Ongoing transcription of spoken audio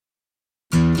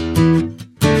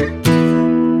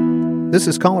This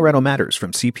is Colorado Matters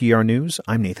from CPR News.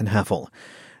 I'm Nathan Heffel.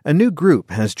 A new group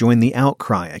has joined the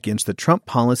outcry against the Trump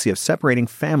policy of separating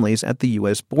families at the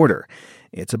U.S. border.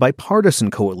 It's a bipartisan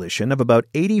coalition of about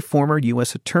 80 former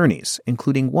U.S. attorneys,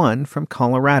 including one from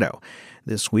Colorado.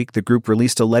 This week, the group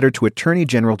released a letter to Attorney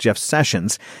General Jeff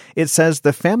Sessions. It says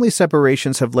the family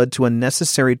separations have led to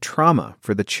unnecessary trauma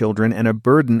for the children and a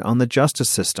burden on the justice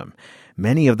system.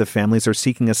 Many of the families are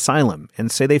seeking asylum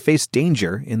and say they face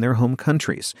danger in their home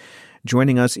countries.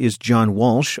 Joining us is John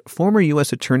Walsh, former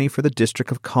U.S. Attorney for the District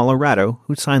of Colorado,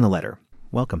 who signed the letter.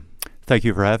 Welcome. Thank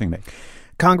you for having me.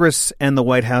 Congress and the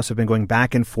White House have been going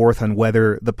back and forth on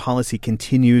whether the policy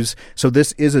continues. So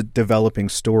this is a developing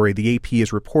story. The AP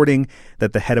is reporting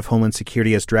that the head of Homeland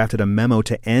Security has drafted a memo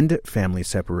to end family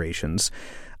separations.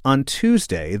 On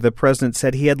Tuesday, the president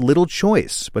said he had little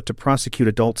choice but to prosecute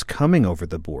adults coming over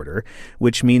the border,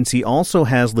 which means he also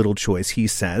has little choice, he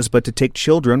says, but to take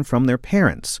children from their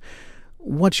parents.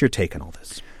 What's your take on all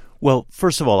this? Well,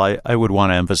 first of all, I would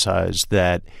want to emphasize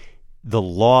that the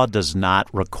law does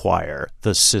not require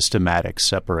the systematic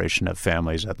separation of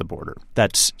families at the border.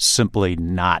 That's simply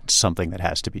not something that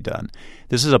has to be done.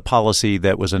 This is a policy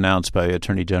that was announced by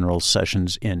Attorney General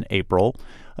Sessions in April,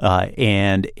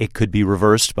 and it could be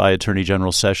reversed by Attorney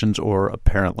General Sessions or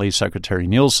apparently Secretary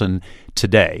Nielsen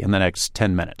today in the next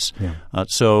 10 minutes. Yeah.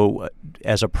 So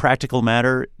as a practical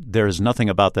matter, there is nothing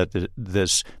about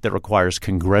that requires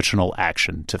congressional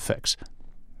action to fix.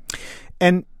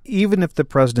 And even if the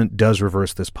president does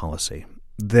reverse this policy,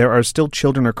 there are still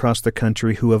children across the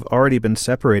country who have already been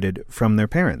separated from their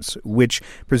parents, which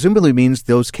presumably means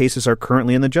those cases are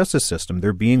currently in the justice system.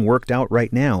 They're being worked out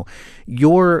right now.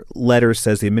 Your letter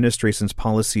says the administration's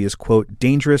policy is, quote,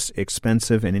 dangerous,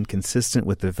 expensive, and inconsistent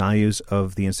with the values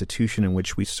of the institution in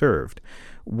which we served.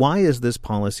 Why is this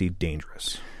policy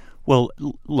dangerous? Well,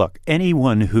 look,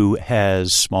 anyone who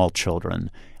has small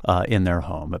children in their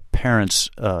home, parents,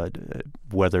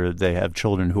 whether they have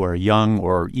children who are young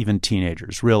or even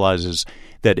teenagers, realizes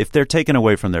that if they're taken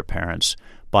away from their parents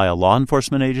by a law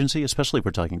enforcement agency, especially if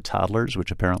we're talking toddlers,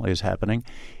 which apparently is happening,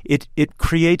 it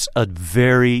creates a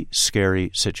very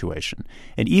scary situation.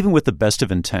 And even with the best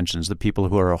of intentions, the people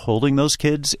who are holding those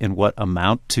kids in what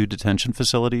amount to detention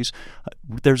facilities,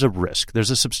 there's a risk.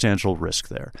 There's a substantial risk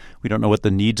there. We don't know what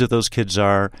the needs of those kids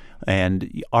are,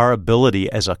 and our ability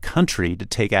as a country to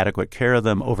take adequate care of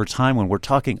them over time, when we're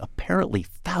talking apparently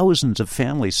thousands of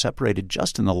families separated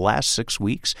just in the last 6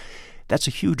 weeks, that's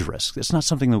a huge risk. It's not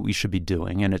something that we should be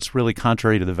doing, and it's really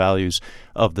contrary to the values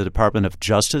of the Department of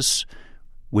Justice,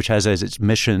 which has as its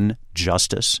mission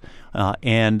justice,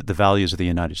 and the values of the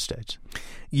United States.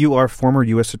 You are former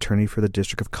U.S. Attorney for the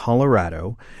District of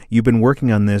Colorado. You've been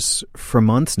working on this for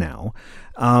months now.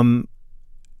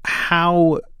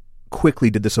 How quickly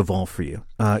did this evolve for you?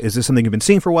 Is this something you've been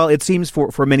seeing for a while? It seems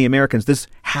for many Americans this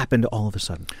happened all of a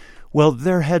sudden. Well,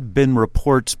 there had been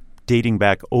reports dating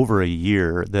back over a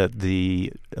year that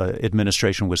the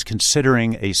administration was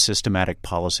considering a systematic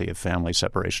policy of family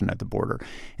separation at the border.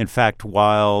 In fact,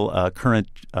 while current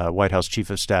White House Chief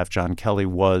of Staff John Kelly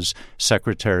was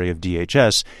Secretary of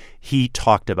DHS, he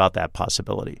talked about that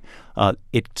possibility.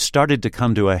 It started to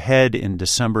come to a head in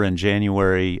December and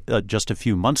January just a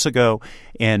few months ago,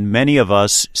 and many of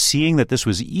us, seeing that this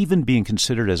was even being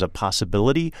considered as a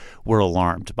possibility, were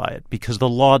alarmed by it because the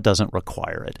law doesn't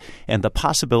require it. And the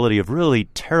possibility of really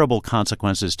terrible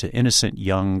consequences to innocent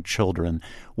young children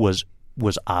was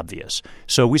obvious.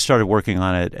 So we started working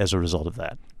on it as a result of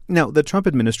that. Now, the Trump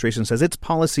administration says its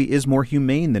policy is more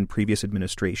humane than previous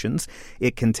administrations.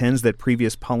 It contends that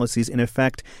previous policies, in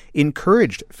effect,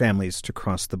 encouraged families to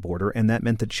cross the border, and that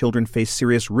meant that children faced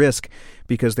serious risk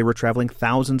because they were traveling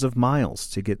thousands of miles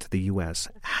to get to the U.S.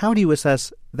 How do you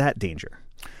assess that danger?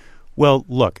 Well,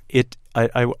 look,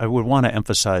 I would want to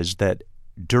emphasize that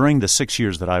during the 6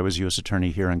 years that I was U.S.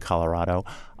 Attorney here in Colorado,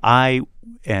 I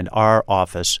and our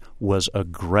office was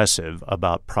aggressive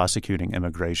about prosecuting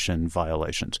immigration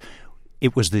violations.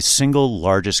 It was the single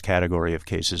largest category of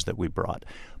cases that we brought.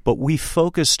 But we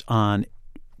focused on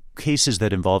cases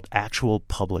that involved actual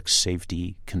public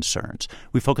safety concerns.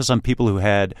 We focused on people who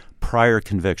had prior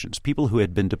convictions, people who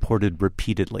had been deported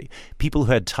repeatedly, people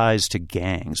who had ties to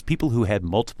gangs, people who had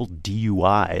multiple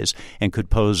DUIs and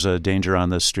could pose a danger on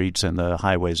the streets and the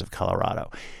highways of Colorado.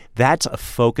 That's a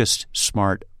focused,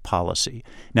 smart policy.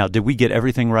 Now, did we get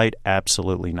everything right?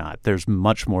 Absolutely not. There's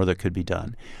much more that could be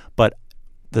done. But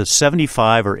the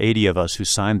 75 or 80 of us who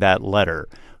signed that letter,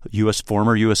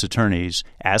 former U.S. attorneys,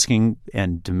 asking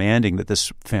and demanding that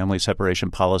this family separation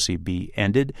policy be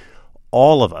ended,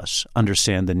 all of us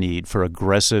understand the need for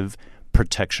aggressive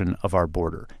protection of our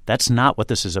border. That's not what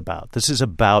this is about. This is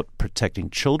about protecting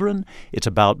children. It's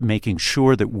about making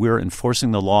sure that we're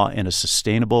enforcing the law in a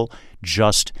sustainable,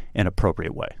 just, and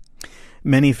appropriate way.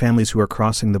 Many families who are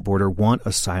crossing the border want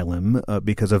asylum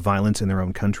because of violence in their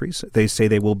own countries. They say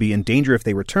they will be in danger if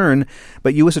they return,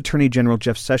 but U.S. Attorney General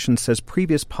Jeff Sessions says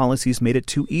previous policies made it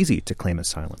too easy to claim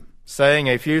asylum. Saying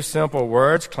a few simple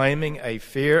words, claiming a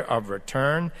fear of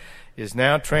return, is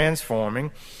now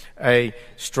transforming a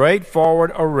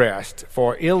straightforward arrest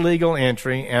for illegal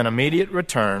entry and immediate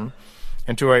return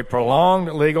into a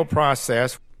prolonged legal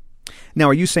process. Now,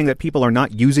 are you saying that people are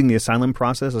not using the asylum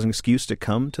process as an excuse to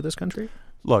come to this country?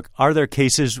 Look, are there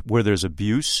cases where there's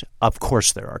abuse? Of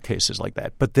course there are cases like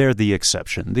that, but they're the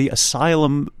exception. The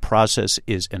asylum process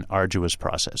is an arduous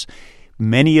process.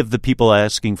 Many of the people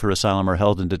asking for asylum are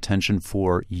held in detention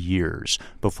for years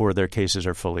before their cases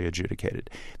are fully adjudicated.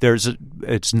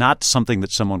 It's not something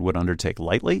that someone would undertake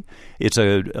lightly. It's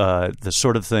the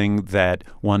sort of thing that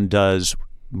one does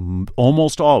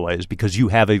almost always because you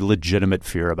have a legitimate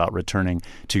fear about returning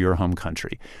to your home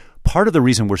country. Part of the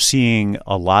reason we're seeing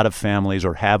a lot of families,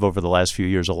 or have over the last few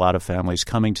years, a lot of families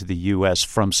coming to the U.S.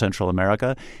 from Central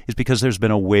America is because there's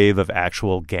been a wave of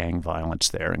actual gang violence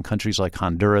there. In countries like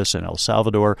Honduras and El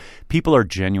Salvador, people are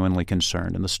genuinely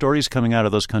concerned, and the stories coming out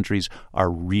of those countries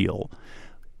are real.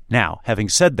 Now, having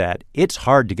said that, it's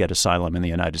hard to get asylum in the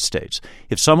United States.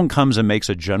 If someone comes and makes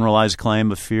a generalized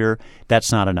claim of fear, that's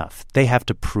not enough. They have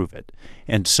to prove it.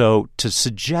 And so to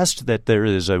suggest that there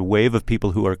is a wave of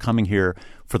people who are coming here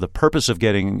for the purpose of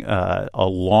getting a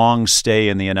long stay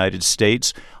in the United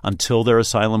States until their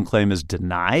asylum claim is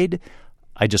denied,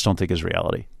 I just don't think is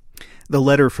reality. The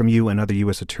letter from you and other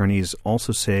U.S. attorneys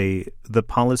also say the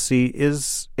policy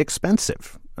is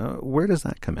expensive. Where does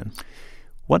that come in?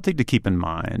 One thing to keep in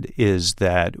mind is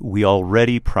that we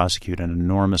already prosecute an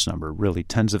enormous number, really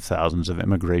tens of thousands of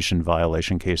immigration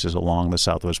violation cases along the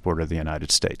southwest border of the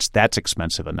United States. That's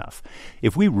expensive enough.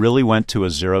 If we really went to a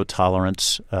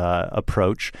zero-tolerance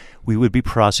approach, we would be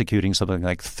prosecuting something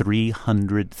like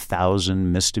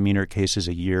 300,000 misdemeanor cases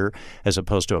a year, as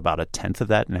opposed to about a tenth of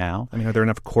that now. I mean, are there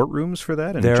enough courtrooms for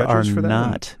that and there judges for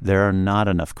that? There are not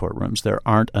enough courtrooms. There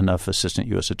aren't enough assistant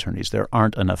U.S. attorneys. There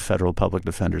aren't enough federal public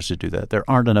defenders to do that. There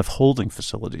aren't enough holding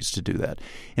facilities to do that.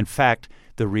 In fact,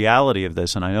 the reality of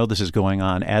this, and I know this is going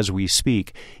on as we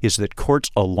speak, is that courts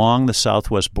along the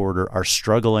southwest border are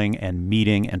struggling and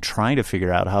meeting and trying to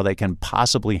figure out how they can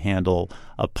possibly handle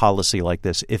a policy like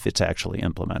this if it's actually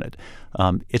implemented.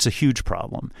 It's a huge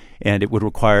problem, and it would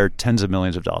require tens of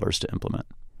millions of dollars to implement.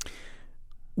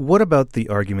 What about the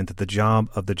argument that the job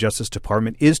of the Justice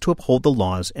Department is to uphold the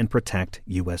laws and protect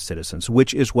U.S. citizens,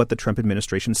 which is what the Trump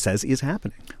administration says is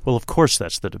happening? Well, of course,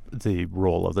 that's the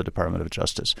role of the Department of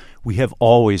Justice. We have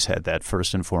always had that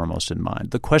first and foremost in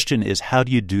mind. The question is, how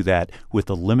do you do that with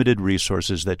the limited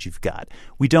resources that you've got?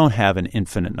 We don't have an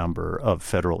infinite number of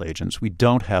federal agents. We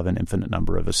don't have an infinite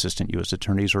number of assistant U.S.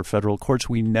 attorneys or federal courts.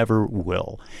 We never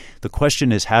will. The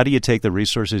question is, how do you take the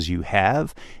resources you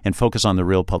have and focus on the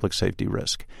real public safety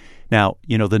risk? Now,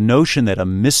 the notion that a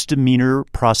misdemeanor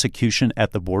prosecution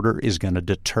at the border is going to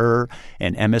deter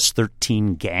an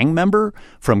MS-13 gang member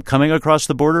from coming across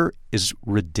the border is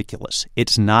ridiculous.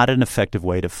 It's not an effective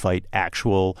way to fight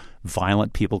actual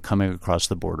violent people coming across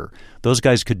the border. Those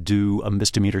guys could do a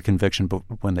misdemeanor conviction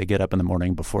when they get up in the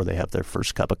morning before they have their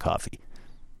first cup of coffee.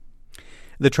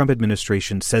 The Trump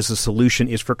administration says the solution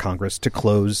is for Congress to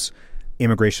close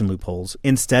immigration loopholes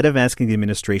instead of asking the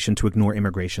administration to ignore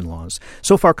immigration laws.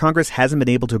 So far, Congress hasn't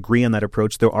been able to agree on that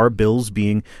approach. There are bills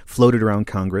being floated around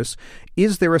Congress.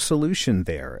 Is there a solution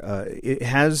there?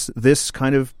 Has this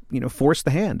kind of forced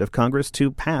the hand of Congress to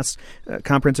pass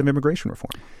comprehensive immigration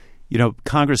reform?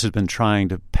 Congress has been trying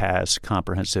to pass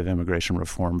comprehensive immigration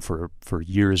reform for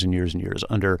years and years and years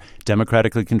under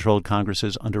democratically controlled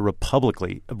Congresses, under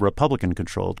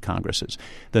Republican-controlled Congresses.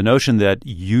 The notion that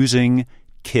using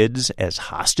kids as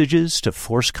hostages to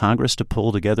force Congress to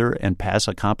pull together and pass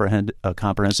a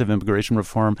comprehensive immigration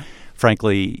reform,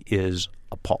 frankly, is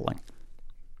appalling.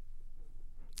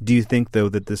 Do you think, though,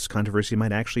 that this controversy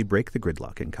might actually break the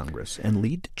gridlock in Congress and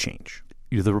lead to change?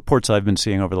 The reports I've been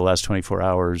seeing over the last 24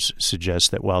 hours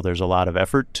suggest that while there's a lot of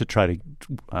effort to try to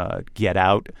get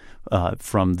out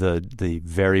from the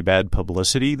very bad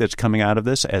publicity that's coming out of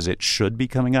this, as it should be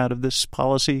coming out of this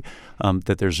policy,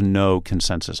 that there's no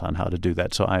consensus on how to do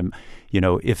that. So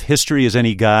if history is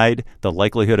any guide, the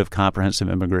likelihood of comprehensive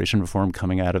immigration reform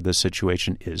coming out of this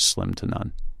situation is slim to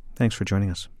none. Thanks for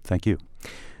joining us. Thank you.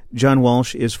 John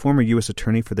Walsh is former U.S.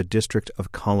 Attorney for the District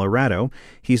of Colorado.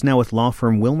 He's now with law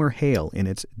firm WilmerHale in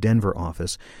its Denver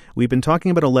office. We've been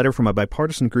talking about a letter from a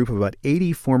bipartisan group of about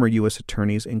 80 former U.S.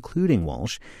 attorneys, including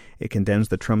Walsh. It condemns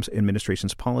the Trump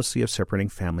administration's policy of separating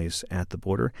families at the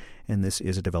border, and this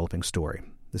is a developing story.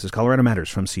 This is Colorado Matters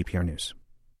from CPR News.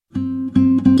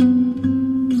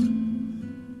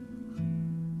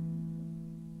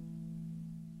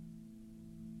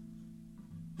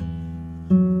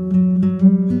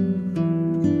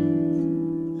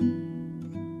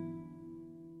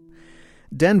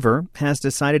 Denver has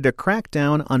decided to crack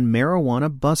down on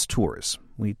marijuana bus tours.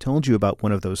 We told you about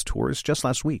one of those tours just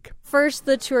last week. First,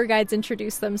 the tour guides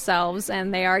introduce themselves,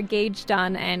 and they are Gage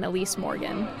Dunn and Elise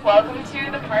Morgan. Welcome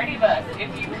to the party bus.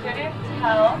 If you couldn't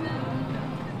tell,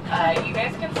 you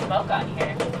guys can smoke on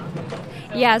here.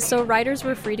 Yeah, so riders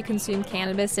were free to consume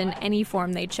cannabis in any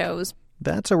form they chose.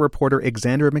 That's a reporter,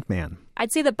 Xandra McMahon.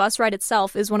 I'd say the bus ride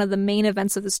itself is one of the main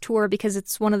events of this tour because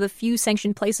it's one of the few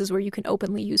sanctioned places where you can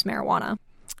openly use marijuana.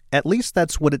 At least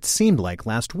that's what it seemed like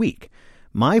last week.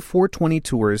 My 420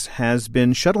 Tours has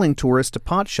been shuttling tourists to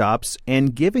pot shops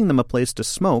and giving them a place to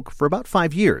smoke for about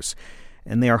 5 years.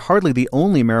 And they are hardly the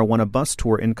only marijuana bus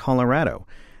tour in Colorado.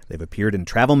 They've appeared in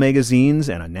travel magazines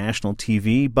and on national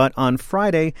TV, but on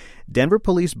Friday, Denver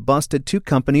police busted 2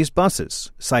 companies'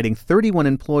 buses, citing 31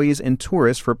 employees and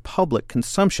tourists for public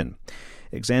consumption.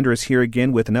 Xandra is here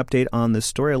again with an update on this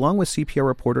story, along with CPR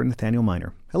reporter Nathaniel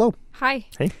Miner. Hello. Hi.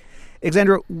 Hey.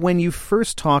 Xandra, when you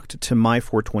first talked to My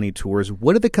 420 Tours,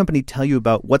 what did the company tell you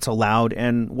about what's allowed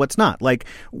and what's not? Like,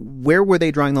 where were they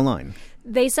drawing the line?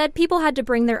 They said people had to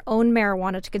bring their own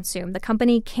marijuana to consume. The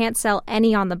company can't sell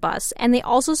any on the bus. And they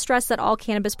also stressed that all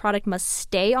cannabis product must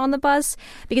stay on the bus,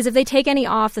 because if they take any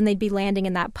off, then they'd be landing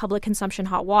in that public consumption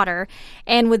hot water.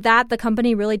 And with that, the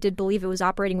company really did believe it was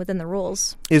operating within the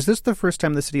rules. Is this the first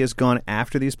time the city has gone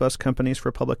after these bus companies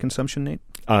for public consumption, Nate?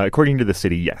 According to the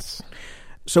city, yes.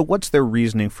 So what's their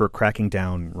reasoning for cracking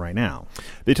down right now?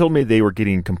 They told me they were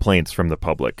getting complaints from the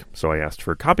public, so I asked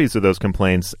for copies of those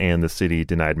complaints, and the city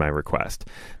denied my request.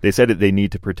 They said that they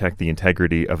need to protect the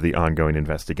integrity of the ongoing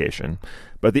investigation.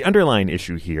 But the underlying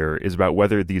issue here is about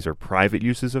whether these are private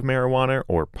uses of marijuana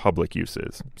or public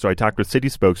uses. So I talked with city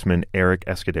spokesman Eric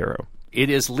Escudero. It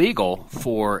is legal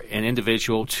for an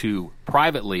individual to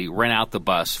privately rent out the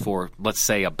bus for, let's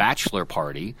say, a bachelor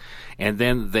party, and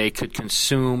then they could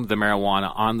consume the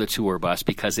marijuana on the tour bus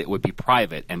because it would be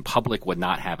private and public would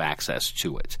not have access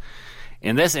to it.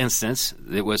 In this instance,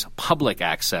 it was public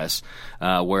access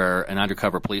where an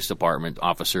undercover police department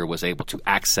officer was able to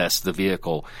access the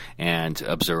vehicle and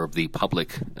observe the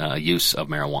public use of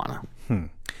marijuana.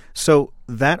 So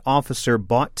that officer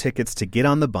bought tickets to get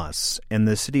on the bus, and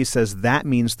the city says that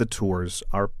means the tours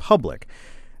are public.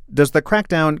 Does the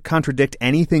crackdown contradict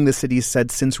anything the city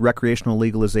said since recreational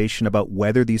legalization about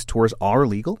whether these tours are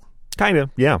legal? Kind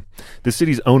of, yeah. The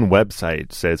city's own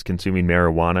website says consuming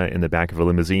marijuana in the back of a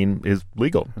limousine is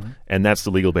legal. And that's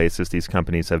the legal basis these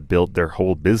companies have built their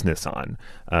whole business on.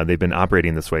 They've been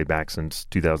operating this way back since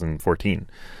 2014.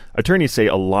 Attorneys say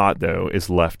a lot, though, is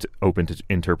left open to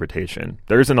interpretation.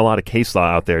 There isn't a lot of case law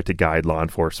out there to guide law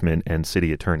enforcement and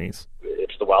city attorneys.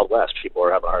 It's the Wild West. People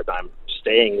are having a hard time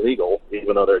staying legal,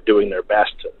 even though they're doing their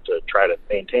best to try to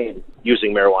maintain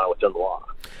using marijuana within the law.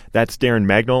 That's Darren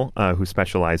Magnol, who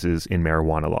specializes in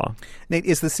marijuana law. Nate,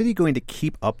 is the city going to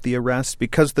keep up the arrests?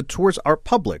 Because the tours are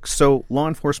public, so law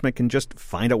enforcement can just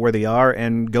find out where they are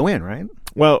and go in, right?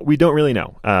 Well, we don't really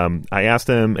know. I asked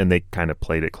them, and they kind of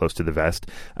played it close to the vest.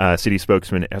 City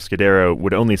spokesman Escudero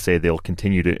would only say they'll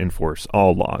continue to enforce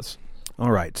all laws.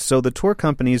 All right, so the tour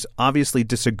companies obviously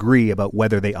disagree about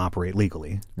whether they operate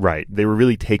legally. Right. They were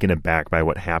really taken aback by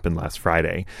what happened last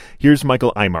Friday. Here's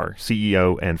Michael Aymar,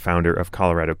 CEO and founder of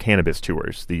Colorado Cannabis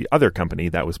Tours, the other company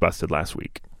that was busted last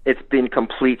week. It's been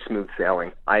complete smooth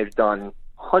sailing. I've done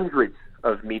hundreds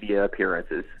of media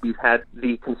appearances. We've had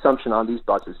the consumption on these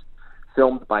buses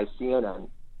filmed by CNN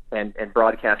and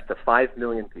broadcast to 5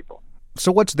 million people.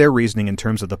 So what's their reasoning in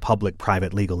terms of the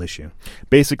public-private legal issue?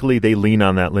 Basically, they lean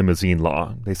on that limousine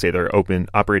law. They say they're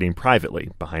operating privately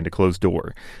behind a closed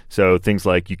door. So things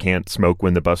like you can't smoke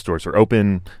when the bus doors are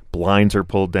open, blinds are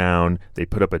pulled down, they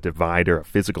put up a divider, a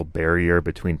physical barrier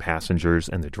between passengers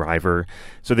and the driver.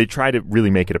 So they try to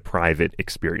really make it a private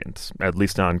experience. At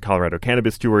least on Colorado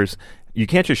Cannabis Tours, You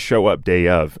can't just show up day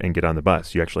of and get on the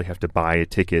bus. You actually have to buy a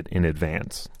ticket in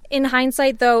advance. In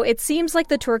hindsight, though, it seems like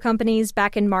the tour companies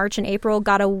back in March and April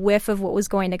got a whiff of what was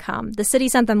going to come. The city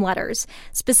sent them letters,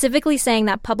 specifically saying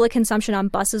that public consumption on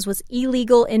buses was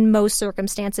illegal in most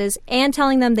circumstances and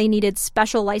telling them they needed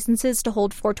special licenses to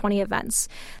hold 420 events.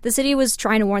 The city was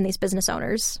trying to warn these business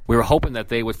owners. We were hoping that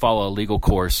they would follow a legal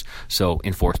course so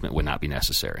enforcement would not be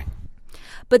necessary.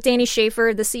 But Danny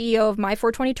Schaefer, the CEO of My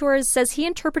 420 Tours, says he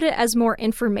interpreted it as more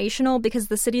informational because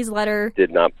the city's letter did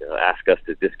not ask us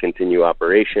to discontinue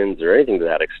operations or anything to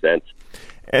that extent.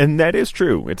 And that is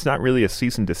true. It's not really a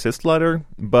cease and desist letter,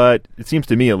 but it seems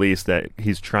to me at least that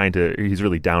he's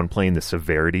really downplaying the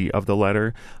severity of the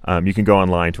letter. You can go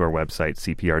online to our website,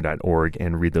 cpr.org,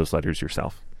 and read those letters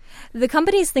yourself. The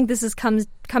companies think this is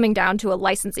coming down to a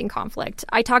licensing conflict.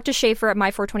 I talked to Schaefer at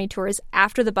My 420 Tours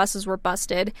after the buses were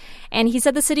busted, and he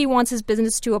said the city wants his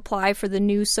business to apply for the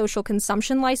new social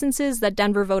consumption licenses that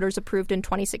Denver voters approved in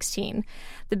 2016.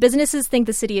 The businesses think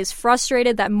the city is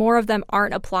frustrated that more of them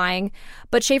aren't applying,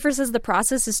 but Schaefer says the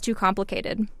process is too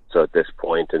complicated. So at this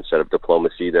point, instead of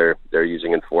diplomacy, they're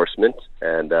using enforcement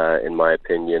and, in my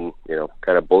opinion,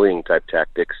 kind of bullying type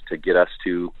tactics to get us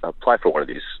to apply for one of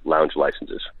these lounge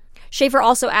licenses. Schaefer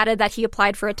also added that he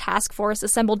applied for a task force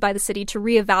assembled by the city to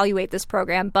reevaluate this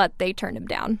program, but they turned him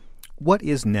down. What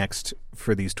is next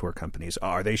for these tour companies?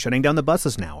 Are they shutting down the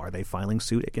buses now? Are they filing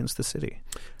suit against the city?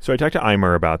 So I talked to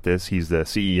Eimar about this. He's the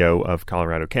CEO of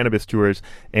Colorado Cannabis Tours,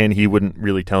 and he wouldn't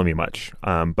really tell me much.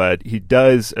 But he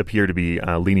does appear to be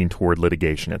leaning toward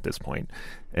litigation at this point.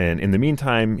 And in the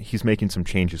meantime, he's making some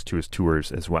changes to his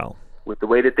tours as well. With the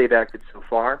way that they've acted so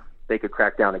far, they could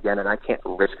crack down again, and I can't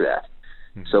risk that.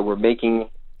 So we're making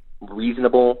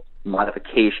reasonable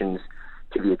modifications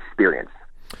to the experience.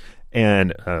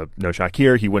 And no shock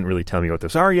here, he wouldn't really tell me what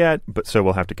those are yet, but so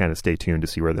we'll have to kind of stay tuned to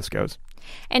see where this goes.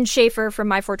 And Schaefer from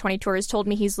My 420 Tours told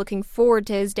me he's looking forward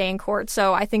to his day in court,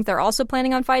 so I think they're also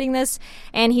planning on fighting this.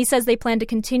 And he says they plan to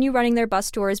continue running their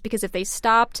bus tours because if they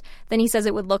stopped, then he says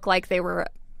it would look like they were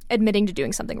admitting to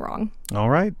doing something wrong. All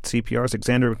right. CPR's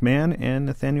Alexander McMahon and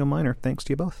Nathaniel Miner. Thanks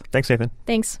to you both. Thanks, Nathan.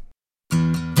 Thanks.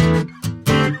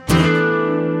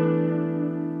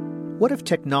 What if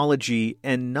technology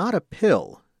and not a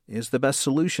pill is the best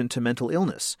solution to mental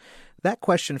illness? That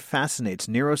question fascinates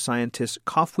neuroscientist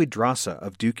Kafui Drasa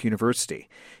of Duke University.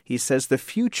 He says the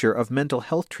future of mental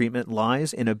health treatment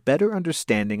lies in a better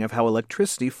understanding of how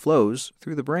electricity flows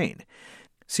through the brain.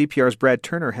 CPR's Brad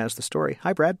Turner has the story.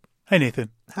 Hi, Brad. Hi, Nathan.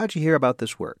 How'd you hear about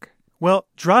this work? Well,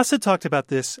 Drasa talked about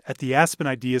this at the Aspen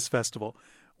Ideas Festival,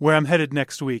 where I'm headed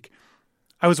next week.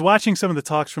 I was watching some of the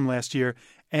talks from last year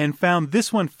and found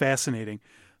this one fascinating,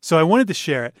 so I wanted to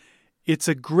share it. It's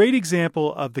a great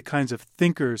example of the kinds of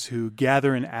thinkers who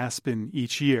gather in Aspen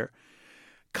each year.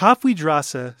 Kafui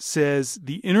Drasa says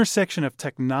the intersection of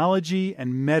technology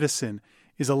and medicine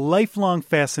is a lifelong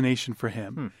fascination for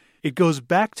him. It goes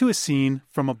back to a scene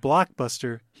from a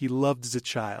blockbuster he loved as a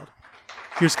child.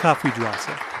 Here's Kafui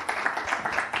Drasa.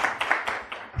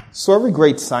 So every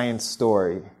great science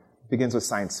story begins with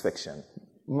science fiction.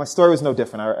 My story was no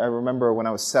different. I remember when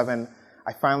I was 7,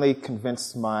 I finally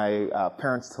convinced my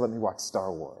parents to let me watch Star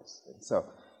Wars. And so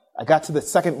I got to the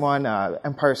second one,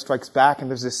 Empire Strikes Back, and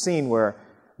there's this scene where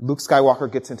Luke Skywalker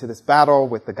gets into this battle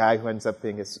with the guy who ends up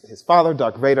being his father,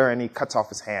 Darth Vader, and he cuts off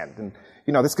his hand. And,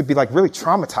 this could be like really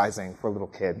traumatizing for a little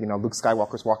kid. Luke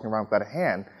Skywalker's walking around without a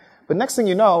hand. But next thing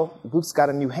you know, Luke's got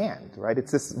a new hand, right?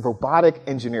 It's this robotic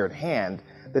engineered hand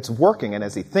that's working, and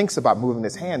as he thinks about moving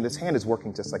this hand is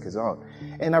working just like his own.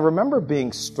 And I remember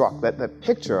being struck that that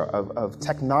picture of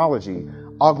technology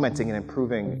augmenting and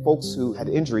improving folks who had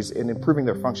injuries and improving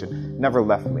their function never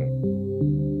left me.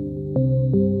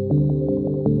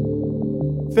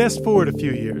 Fast forward a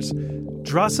few years.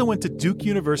 Drasa went to Duke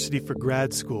University for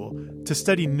grad school to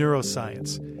study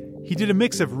neuroscience. He did a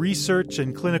mix of research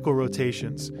and clinical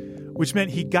rotations, which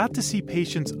meant he got to see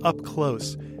patients up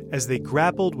close as they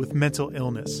grappled with mental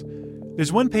illness.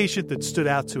 There's one patient that stood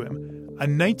out to him, a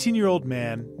 19-year-old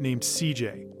man named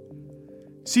CJ.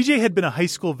 CJ had been a high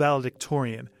school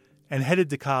valedictorian and headed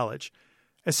to college.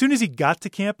 As soon as he got to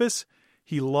campus,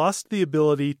 he lost the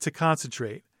ability to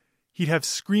concentrate. He'd have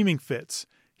screaming fits.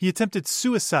 He attempted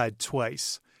suicide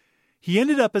twice. He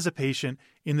ended up as a patient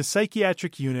in the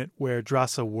psychiatric unit where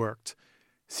Drasa worked.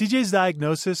 CJ's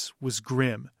diagnosis was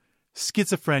grim,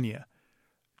 schizophrenia.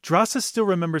 Drasa still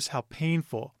remembers how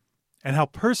painful and how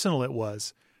personal it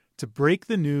was to break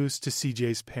the news to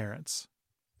CJ's parents.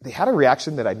 They had a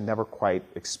reaction that I'd never quite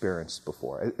experienced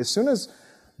before. As soon as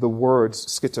the words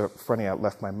schizophrenia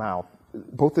left my mouth,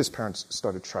 both his parents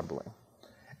started trembling.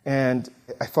 And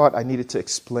I thought I needed to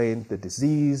explain the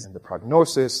disease and the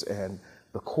prognosis and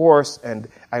the course, and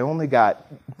I only got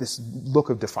this look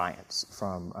of defiance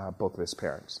from both of his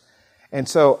parents. And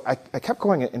so I kept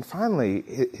going, and finally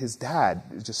his dad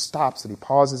just stops and he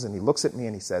pauses and he looks at me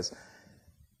and he says,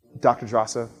 "Dr.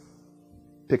 Drosa,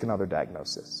 pick another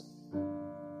diagnosis."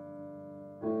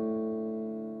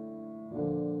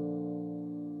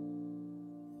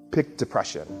 Pick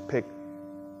depression, pick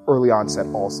early onset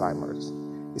Alzheimer's.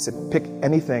 He said, pick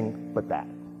anything but that.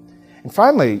 And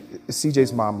finally,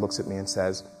 CJ's mom looks at me and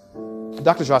says,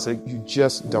 "Dr. Drosa, you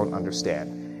just don't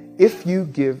understand. If you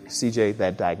give CJ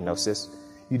that diagnosis,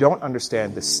 you don't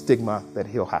understand the stigma that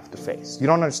he'll have to face. You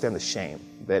don't understand the shame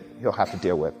that he'll have to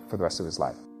deal with for the rest of his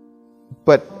life."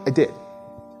 But I did.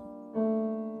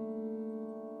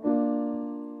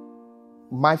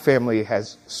 My family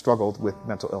has struggled with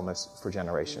mental illness for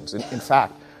generations. In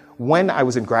fact, when I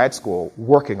was in grad school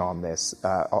working on this,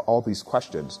 all these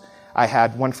questions, I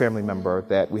had one family member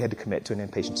that we had to commit to an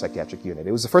inpatient psychiatric unit.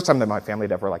 It was the first time that my family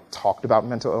had ever talked about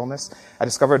mental illness. I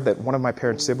discovered that one of my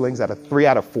parents' siblings, 3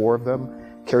 out of 4 of them,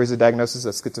 carries a diagnosis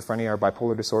of schizophrenia or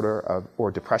bipolar disorder or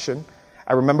depression.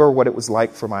 I remember what it was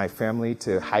like for my family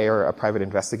to hire a private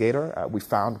investigator. We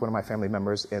found one of my family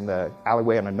members in the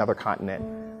alleyway on another continent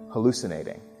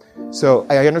hallucinating. So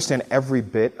I understand every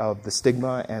bit of the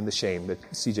stigma and the shame that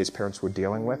CJ's parents were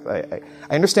dealing with. I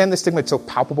understand the stigma. It's so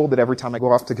palpable that every time I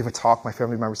go off to give a talk, my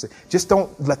family members say, "Just don't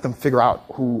let them figure out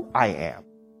who I am."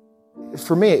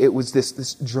 For me, it was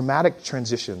this dramatic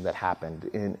transition that happened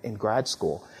in grad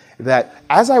school, that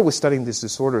as I was studying these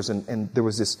disorders and there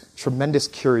was this tremendous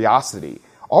curiosity,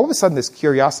 all of a sudden this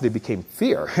curiosity became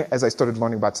fear as I started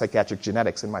learning about psychiatric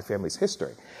genetics in my family's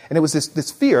history. And it was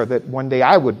this fear that one day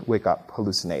I would wake up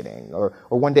hallucinating, or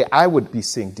one day I would be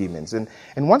seeing demons. And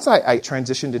once I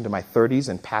transitioned into my 30s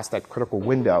and passed that critical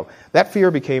window, that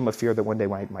fear became a fear that one day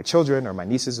my children or my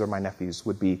nieces or my nephews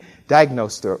would be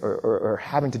diagnosed or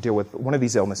having to deal with one of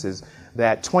these illnesses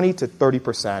that 20 to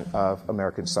 30% of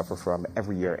Americans suffer from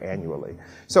every year annually.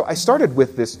 So I started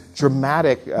with this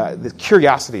dramatic the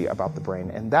curiosity about the brain,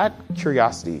 and that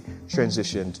curiosity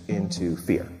transitioned into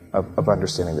fear of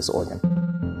understanding this organ.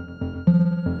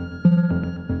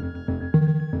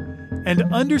 And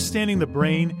understanding the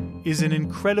brain is an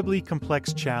incredibly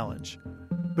complex challenge.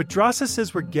 But Drosa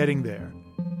says we're getting there,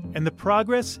 and the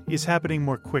progress is happening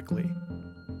more quickly.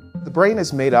 The brain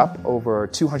is made up over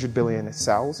 200 billion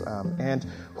cells, and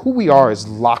who we are is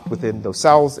locked within those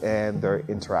cells and their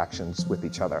interactions with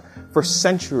each other. For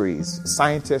centuries,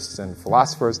 scientists and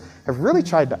philosophers have really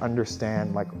tried to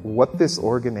understand what this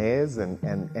organ is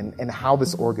and how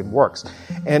this organ works.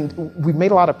 And we've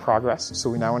made a lot of progress, so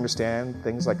we now understand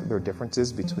things like there are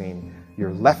differences between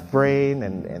your left brain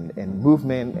and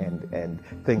movement and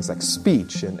things like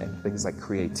speech and things like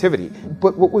creativity.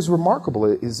 But what was remarkable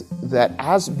is that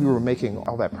as we were making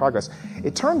all that progress,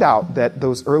 it turned out that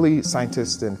those early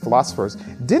scientists and philosophers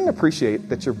didn't appreciate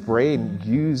that your brain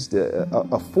used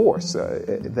a force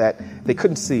that they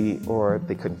couldn't see or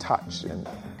they couldn't touch. And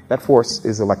that force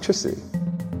is electricity.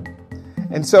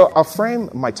 And so I'll frame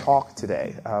my talk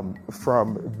today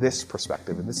from this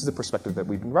perspective, and this is a perspective that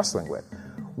we've been wrestling with.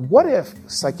 What if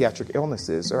psychiatric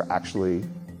illnesses are actually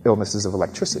illnesses of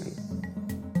electricity?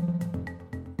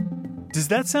 Does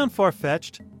that sound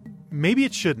far-fetched? Maybe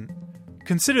it shouldn't.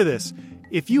 Consider this.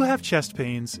 If you have chest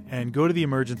pains and go to the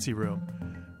emergency room,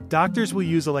 doctors will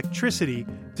use electricity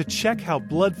to check how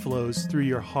blood flows through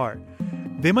your heart.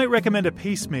 They might recommend a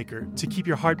pacemaker to keep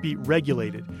your heartbeat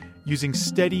regulated using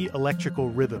steady electrical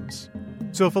rhythms.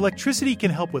 So if electricity can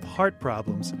help with heart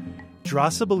problems,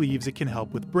 Drosa believes it can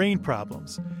help with brain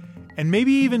problems, and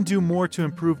maybe even do more to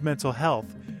improve mental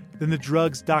health than the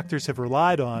drugs doctors have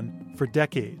relied on for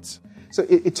decades. So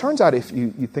it turns out if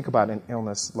you think about an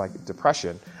illness like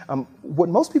depression, what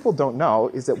most people don't know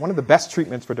is that one of the best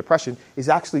treatments for depression is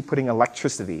actually putting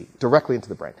electricity directly into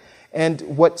the brain. And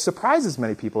what surprises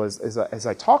many people as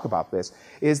I talk about this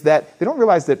is that they don't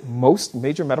realize that most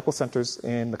major medical centers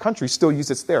in the country still use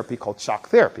this therapy called shock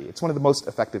therapy. It's one of the most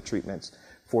effective treatments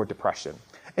for depression.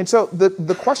 And so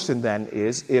the question then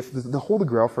is, if the holy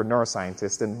grail for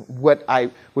neuroscientists and what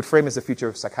I would frame as the future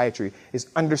of psychiatry is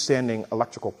understanding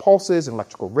electrical pulses and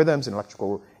electrical rhythms and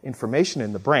electrical information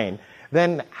in the brain,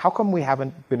 then how come we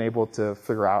haven't been able to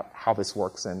figure out how this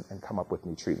works and come up with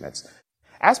new treatments?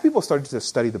 As people started to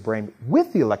study the brain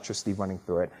with the electricity running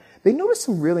through it, they noticed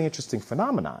some really interesting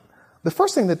phenomenon. The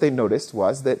first thing that they noticed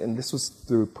was that, and this was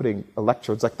through putting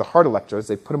electrodes, like the heart electrodes,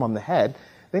 they put them on the head,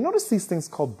 they noticed these things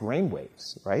called brain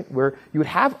waves, right? Where you would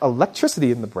have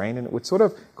electricity in the brain and it would sort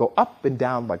of go up and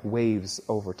down like waves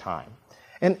over time.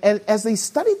 And as they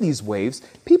studied these waves,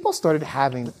 people started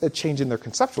having a change in their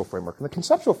conceptual framework. And the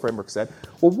conceptual framework said,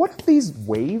 well, what if these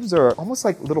waves are almost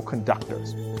like little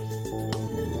conductors?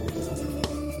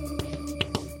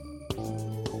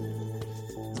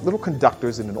 Little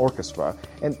conductors in an orchestra,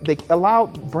 and they allow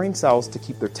brain cells to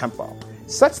keep their tempo,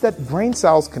 such that brain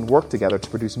cells can work together to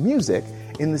produce music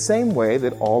in the same way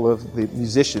that all of the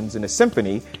musicians in a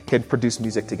symphony can produce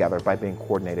music together by being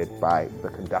coordinated by the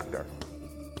conductor.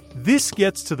 This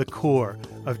gets to the core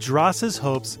of Drossa's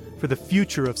hopes for the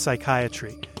future of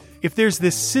psychiatry. If there's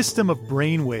this system of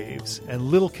brain waves and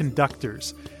little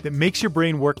conductors that makes your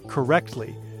brain work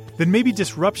correctly, then maybe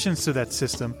disruptions to that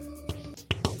system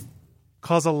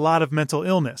cause a lot of mental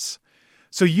illness.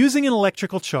 So using an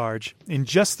electrical charge in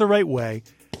just the right way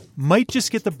might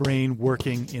just get the brain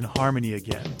working in harmony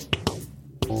again.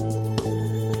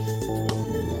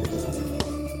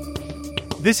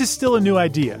 This is still a new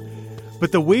idea,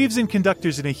 but the waves and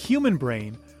conductors in a human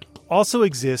brain also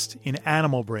exist in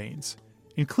animal brains,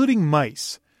 including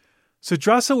mice. So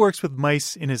Drossa works with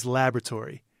mice in his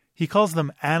laboratory. He calls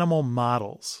them animal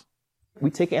models. We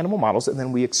take animal models and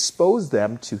then we expose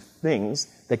them to things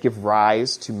that give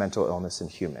rise to mental illness in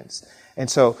humans. And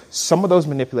so some of those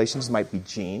manipulations might be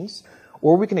genes,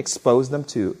 or we can expose them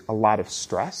to a lot of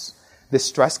stress. This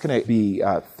stress can be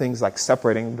things like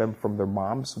separating them from their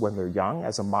moms when they're young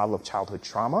as a model of childhood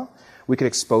trauma. We can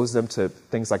expose them to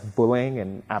things like bullying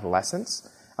in adolescence.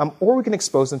 Or we can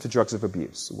expose them to drugs of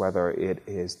abuse, whether it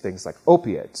is things like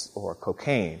opiates or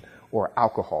cocaine or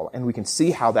alcohol. And we can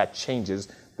see how that changes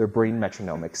their brain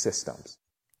metronomic systems.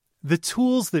 The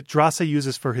tools that Drossa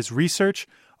uses for his research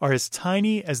are as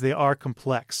tiny as they are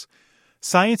complex.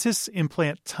 Scientists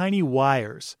implant tiny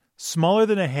wires, smaller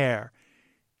than a hair,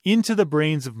 into the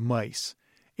brains of mice.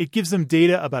 It gives them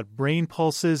data about brain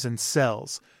pulses and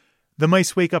cells. The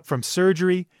mice wake up from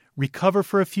surgery, recover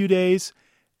for a few days,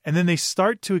 and then they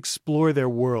start to explore their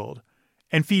world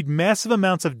and feed massive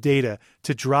amounts of data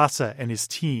to Drossa and his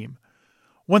team.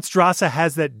 Once Drossa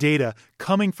has that data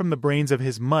coming from the brains of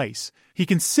his mice, he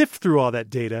can sift through all that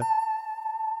data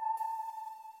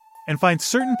and find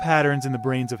certain patterns in the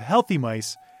brains of healthy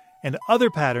mice and other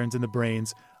patterns in the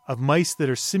brains of mice that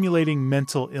are simulating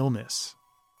mental illness.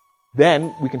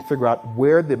 Then we can figure out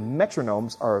where the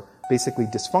metronomes are basically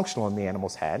dysfunctional in the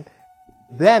animal's head.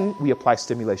 Then we apply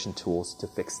stimulation tools to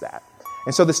fix that.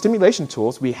 And so the stimulation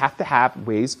tools, we have to have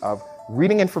ways of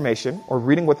reading information or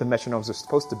reading what the metronomes are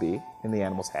supposed to be in the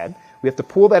animal's head. We have to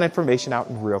pull that information out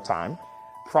in real time,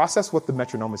 process what the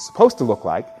metronome is supposed to look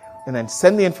like, and then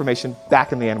send the information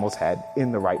back in the animal's head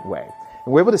in the right way.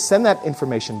 And we're able to send that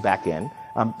information back in,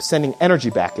 sending energy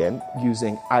back in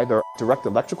using either direct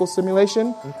electrical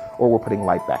stimulation or we're putting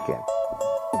light back in.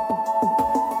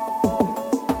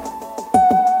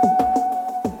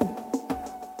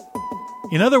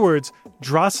 In other words,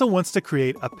 Drossa wants to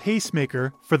create a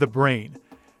pacemaker for the brain.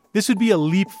 This would be a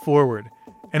leap forward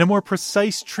and a more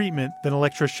precise treatment than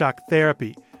electroshock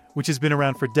therapy, which has been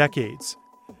around for decades.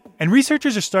 And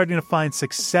researchers are starting to find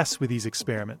success with these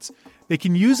experiments. They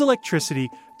can use electricity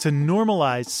to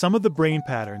normalize some of the brain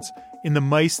patterns in the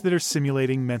mice that are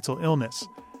simulating mental illness.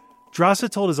 Drossa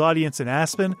told his audience in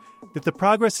Aspen that the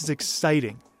progress is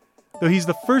exciting, though he's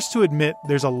the first to admit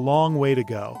there's a long way to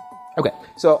go. Okay,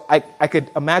 so I could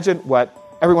imagine what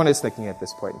everyone is thinking at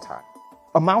this point in time.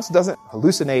 A mouse doesn't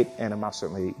hallucinate, and a mouse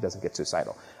certainly doesn't get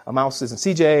suicidal. A mouse isn't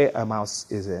CJ, a mouse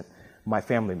isn't my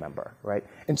family member, right?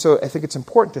 And so I think it's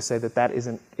important to say that that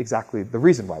isn't exactly the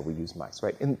reason why we use mice,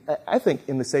 right? And I think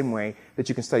in the same way that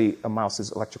you can study a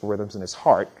mouse's electrical rhythms in his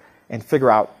heart and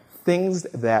figure out things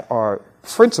that are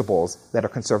principles that are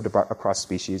conserved across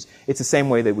species, it's the same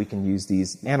way that we can use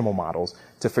these animal models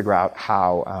to figure out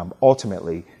how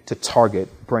ultimately to target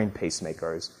brain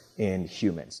pacemakers in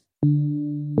humans.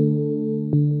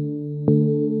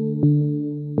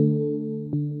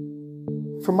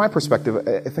 From my perspective,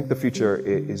 I think the future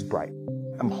is bright.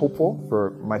 I'm hopeful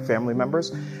for my family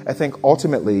members. I think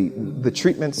ultimately the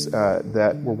treatments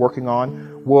that we're working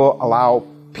on will allow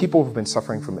people who've been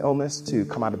suffering from illness to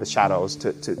come out of the shadows,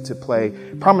 to play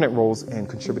prominent roles in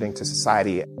contributing to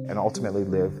society and ultimately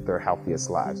live their healthiest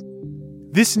lives.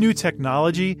 This new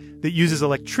technology that uses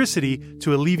electricity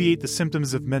to alleviate the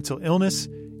symptoms of mental illness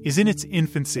is in its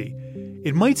infancy.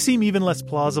 It might seem even less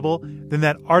plausible than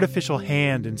that artificial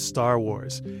hand in Star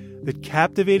Wars that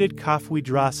captivated Kafui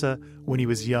Drossa when he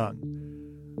was young.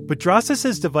 But Drossa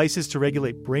says devices to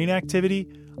regulate brain activity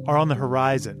are on the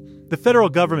horizon. The federal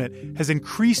government has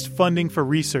increased funding for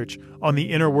research on the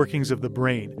inner workings of the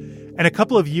brain. And a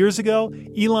couple of years ago,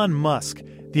 Elon Musk,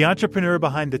 the entrepreneur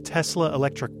behind the Tesla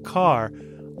electric car,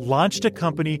 launched a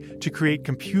company to create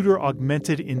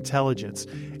computer-augmented intelligence,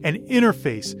 an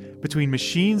interface between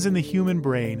machines and the human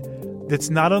brain that's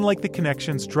not unlike the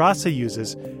connections Drasa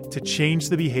uses to change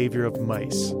the behavior of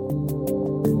mice.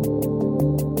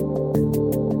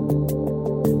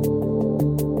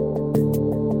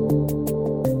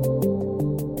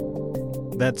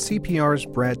 That's CPR's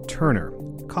Brad Turner.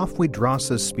 Kafui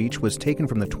Drasa's speech was taken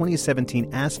from the 2017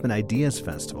 Aspen Ideas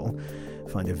Festival.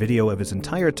 Find a video of his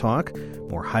entire talk,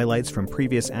 more highlights from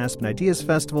previous Aspen Ideas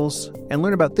festivals, and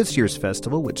learn about this year's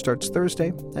festival, which starts Thursday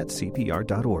at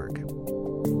cpr.org.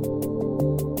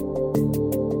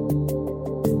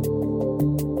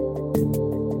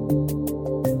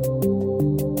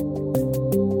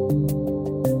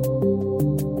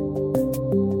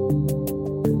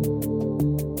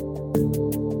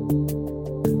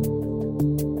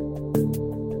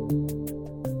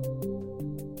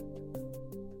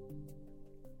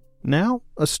 Now,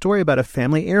 a story about a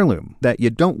family heirloom that you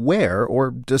don't wear or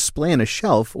display on a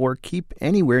shelf or keep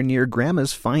anywhere near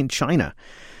Grandma's fine china.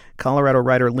 Colorado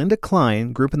writer Linda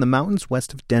Klein grew up in the mountains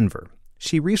west of Denver.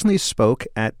 She recently spoke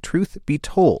at Truth Be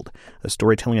Told, a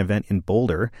storytelling event in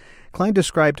Boulder. Klein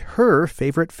described her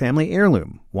favorite family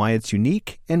heirloom, why it's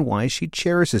unique, and why she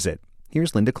cherishes it.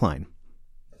 Here's Linda Klein.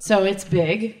 So it's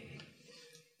big,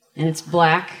 and it's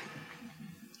black,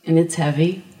 and it's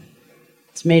heavy.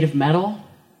 It's made of metal.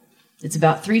 It's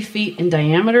about 3 feet in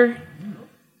diameter.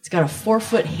 It's got a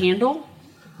 4-foot handle.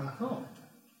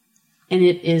 And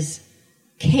it is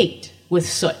caked with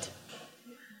soot.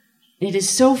 It is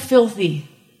so filthy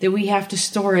that we have to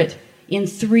store it in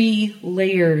 3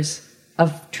 layers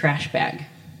of trash bag.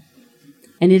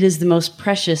 And it is the most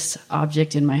precious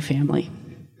object in my family.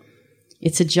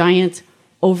 It's a giant,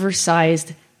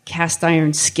 oversized cast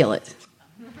iron skillet.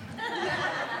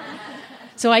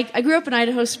 So I grew up in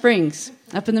Idaho Springs,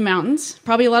 up in the mountains.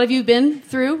 Probably a lot of you have been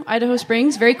through Idaho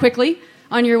Springs very quickly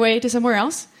on your way to somewhere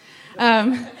else.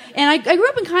 And I grew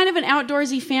up in kind of an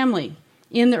outdoorsy family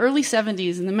in the early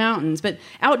 70s in the mountains. But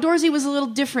outdoorsy was a little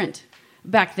different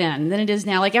back then than it is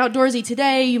now. Like outdoorsy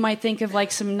today, you might think of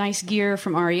like some nice gear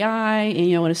from REI and,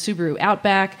 and a Subaru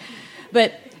Outback.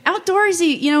 But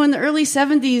outdoorsy, in the early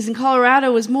 70s in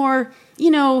Colorado was more,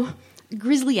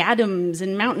 Grizzly Adams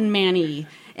and Mountain Manny.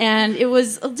 And it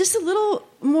was just a little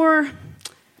more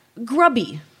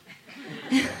grubby.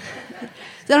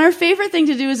 Then our favorite thing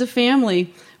to do as a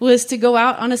family was to go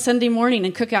out on a Sunday morning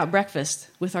and cook out breakfast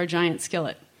with our giant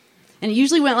skillet. And it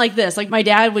usually went like this. Like my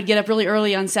dad would get up really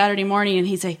early on Saturday morning and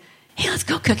he'd say, "Hey, let's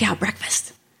go cook out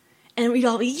breakfast." And we'd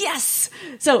all be, yes!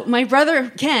 So my brother,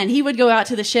 Ken, he would go out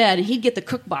to the shed and he'd get the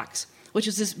cook box, which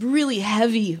was this really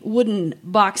heavy wooden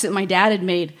box that my dad had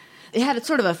made. It had a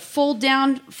sort of a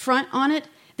fold-down front on it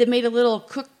that made a little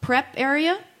cook prep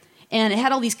area, and it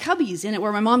had all these cubbies in it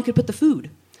where my mom could put the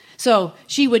food. So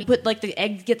she would put get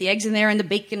the eggs in there, and the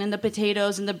bacon, and the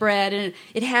potatoes, and the bread, and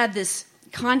it had this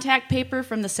contact paper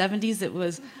from the 70s that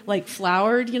was like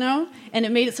floured, and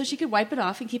it made it so she could wipe it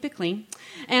off and keep it clean.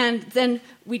 And then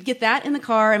we'd get that in the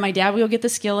car, and my dad would go get the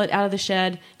skillet out of the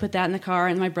shed, put that in the car,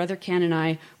 and my brother Ken and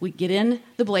I, we'd get in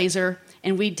the Blazer,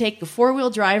 and we'd take the 4-wheel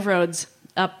drive roads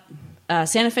up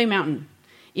Santa Fe Mountain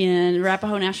in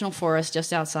Arapahoe National Forest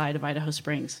just outside of Idaho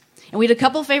Springs. And we had a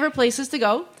couple favorite places to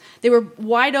go. They were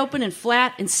wide open and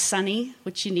flat and sunny,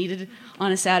 which you needed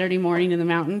on a Saturday morning in the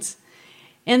mountains.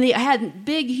 And I had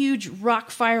big, huge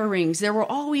rock fire rings. They were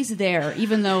always there,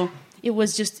 even though it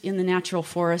was just in the natural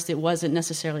forest. It wasn't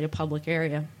necessarily a public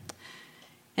area.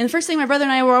 And the first thing my brother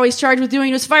and I were always charged with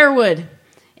doing was firewood.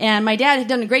 And my dad had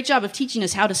done a great job of teaching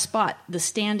us how to spot the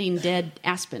standing dead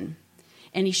aspen.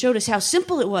 And he showed us how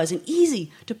simple it was and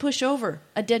easy to push over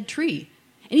a dead tree.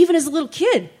 And even as a little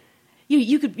kid,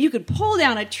 you could pull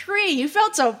down a tree. You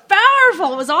felt so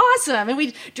powerful. It was awesome. And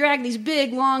we'd drag these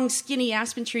big, long, skinny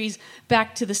aspen trees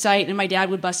back to the site, and my dad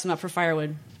would bust them up for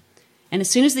firewood. And as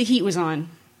soon as the heat was on,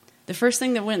 the first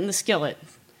thing that went in the skillet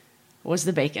was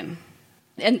the bacon.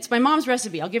 And it's my mom's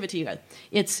recipe. I'll give it to you guys.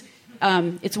 It's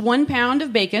 1 pound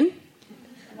of bacon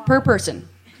per person.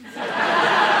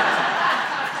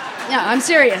 Yeah, I'm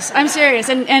serious.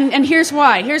 And here's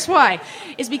why.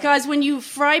 It's because when you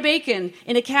fry bacon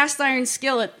in a cast iron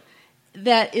skillet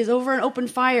that is over an open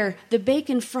fire, the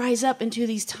bacon fries up into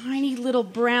these tiny little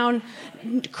brown,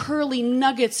 curly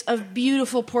nuggets of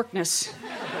beautiful porkness.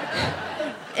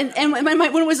 And when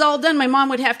it was all done, my mom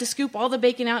would have to scoop all the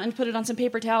bacon out and put it on some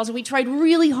paper towels. And we tried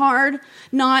really hard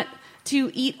not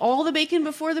to eat all the bacon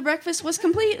before the breakfast was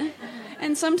complete,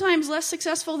 and sometimes less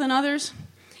successful than others.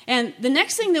 And the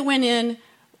next thing that went in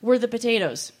were the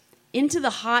potatoes. Into the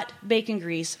hot bacon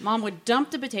grease, Mom would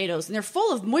dump the potatoes, and they're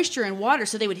full of moisture and water,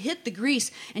 so they would hit the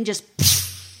grease and just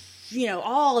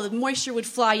all the moisture would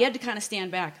fly. You had to kind of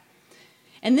stand back.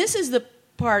 And this is the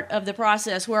part of the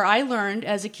process where I learned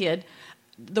as a kid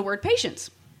the word patience,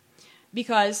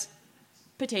 because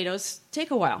potatoes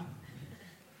take a while.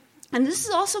 And this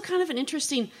is also kind of an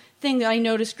interesting thing that I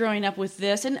noticed growing up with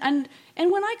this. And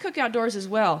when I cook outdoors as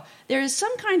well, there is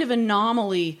some kind of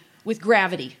anomaly with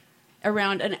gravity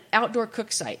around an outdoor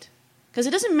cook site. Because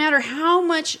it doesn't matter how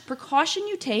much precaution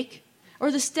you take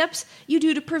or the steps you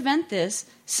do to prevent this,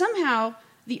 somehow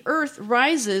the earth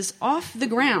rises off the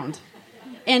ground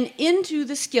and into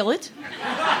the skillet,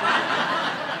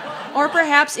 or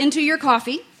perhaps into your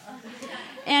coffee,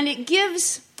 and it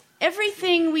gives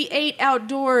everything we ate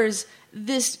outdoors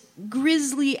this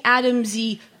Grizzly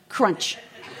Adamsy crunch.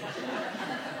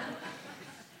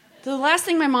 The last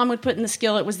thing my mom would put in the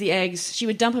skillet was the eggs. She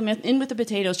would dump them in with the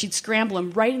potatoes. She'd scramble them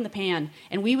right in the pan.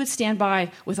 And we would stand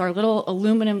by with our little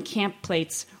aluminum camp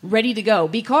plates ready to go,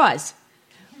 because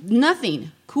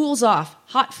nothing cools off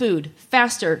hot food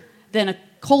faster than a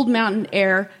cold mountain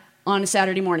air on a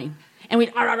Saturday morning. And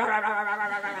we'd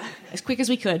as quick as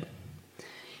we could.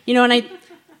 And I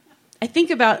think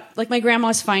about, like, my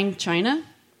grandma's fine china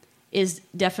is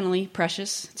definitely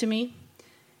precious to me.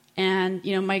 And,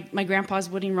 my grandpa's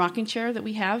wooden rocking chair that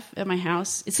we have at my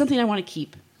house, it's something I want to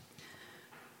keep.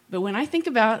 But when I think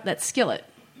about that skillet,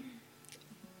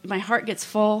 my heart gets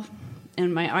full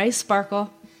and my eyes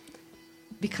sparkle,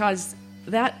 because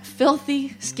that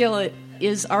filthy skillet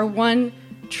is our one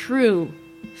true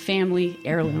family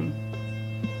heirloom.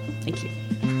 Thank you.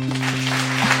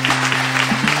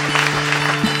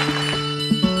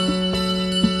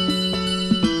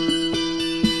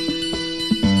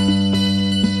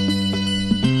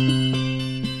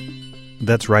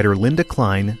 That's writer Linda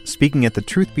Klein speaking at the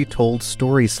Truth Be Told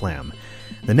Story Slam.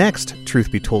 The next Truth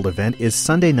Be Told event is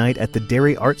Sunday night at the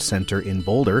Dairy Arts Center in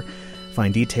Boulder.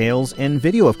 Find details and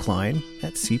video of Klein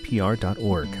at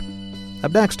CPR.org.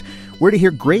 Up next, we're to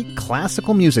hear great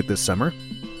classical music this summer.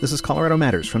 This is Colorado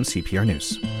Matters from CPR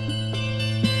News.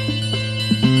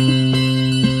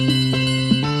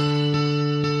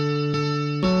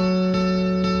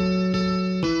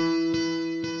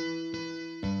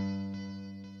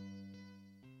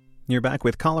 You're back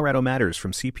with Colorado Matters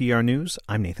from CPR News.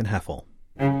 I'm Nathan Heffel.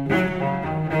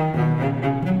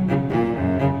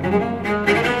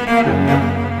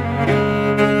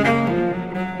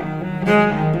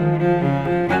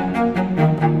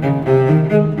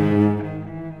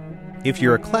 If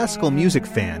you're a classical music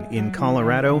fan in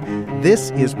Colorado,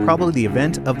 this is probably the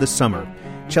event of the summer.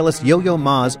 Cellist Yo-Yo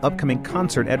Ma's upcoming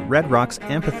concert at Red Rocks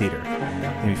Amphitheater.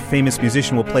 The famous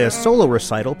musician will play a solo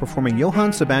recital performing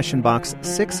Johann Sebastian Bach's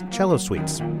 6 cello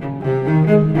suites.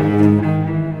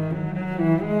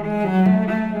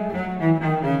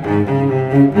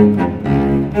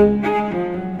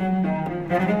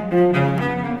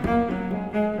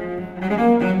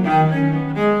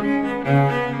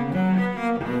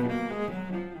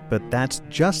 But that's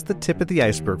just the tip of the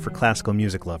iceberg for classical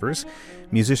music lovers.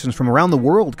 Musicians from around the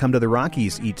world come to the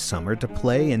Rockies each summer to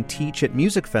play and teach at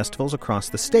music festivals across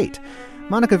the state.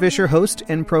 Monica Vischer, host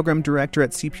and program director at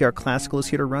CPR Classical, is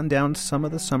here to run down some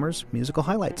of the summer's musical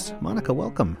highlights. Monica,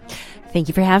 welcome. Thank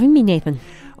you for having me, Nathan.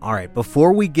 All right,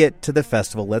 before we get to the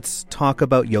festival, let's talk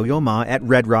about Yo-Yo Ma at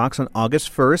Red Rocks on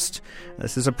August 1st.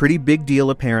 This is a pretty big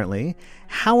deal, apparently.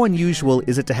 How unusual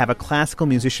is it to have a classical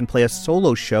musician play a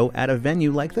solo show at a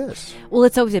venue like this? Well,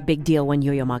 it's always a big deal when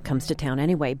Yo-Yo Ma comes to town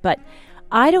anyway, but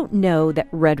I don't know that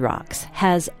Red Rocks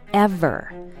has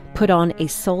ever put on a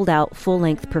sold-out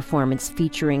full-length performance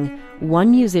featuring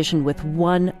one musician with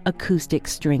one acoustic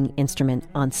string instrument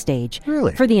on stage.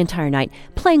 Really? For the entire night,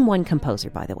 playing one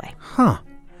composer, by the way. Huh.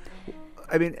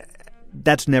 I mean,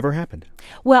 that's never happened.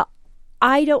 Well,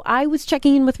 I was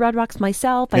checking in with Red Rocks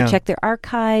myself. I checked their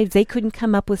archives. They couldn't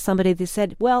come up with somebody. They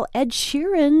said, well, Ed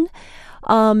Sheeran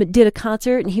did a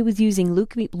concert and he was using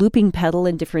looping pedal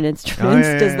and different instruments.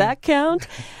 Does that count?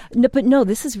 No, but no,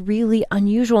 this is really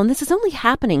unusual. And this is only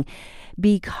happening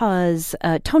because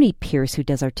Tony Pierce, who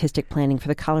does artistic planning for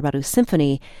the Colorado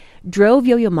Symphony, drove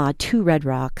Yo-Yo Ma to Red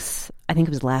Rocks, I think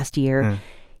it was last year.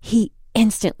 He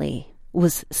instantly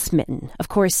was smitten. Of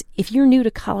course, if you're new to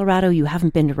Colorado, you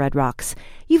haven't been to Red Rocks,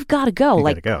 you've got to go.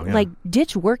 Like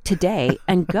ditch work today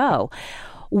and go.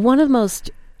 One of the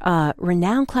most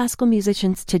renowned classical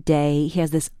musicians today. He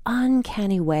has this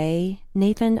uncanny way,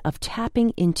 Nathan, of tapping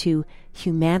into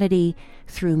humanity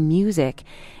through music.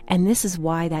 And this is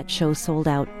why that show sold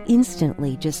out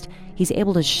instantly. Just he's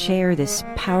able to share this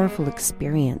powerful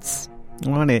experience. I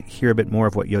want to hear a bit more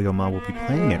of what Yo-Yo Ma will be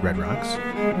playing at Red Rocks.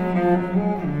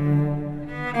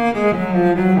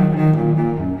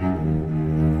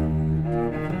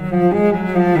 This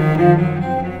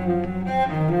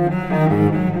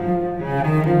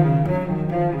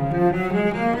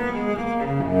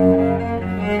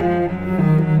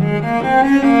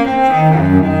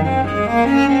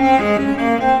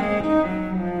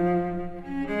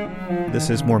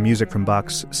is more music from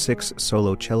Bach's 6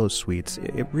 solo cello suites.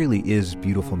 It really is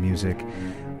beautiful music.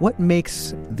 What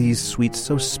makes these suites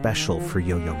so special for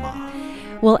Yo-Yo Ma?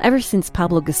 Well, ever since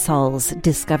Pablo Casals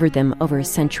discovered them over a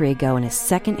century ago in a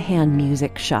secondhand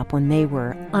music shop when they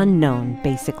were unknown,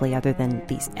 basically, other than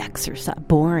these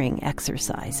boring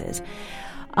exercises,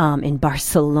 in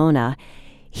Barcelona,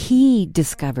 he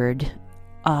discovered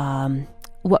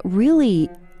what really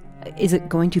isn't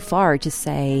going too far to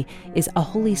say is a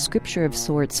holy scripture of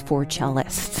sorts for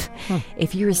cellists.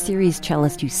 If you're a serious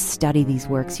cellist, you study these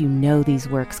works, you know these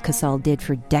works. Casal did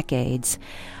for decades.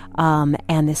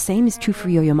 And the same is true for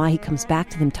Yo-Yo Ma. He comes back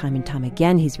to them time and time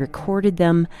again. He's recorded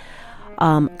them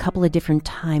a couple of different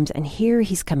times, and here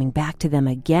he's coming back to them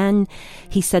again.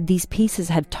 He said, these pieces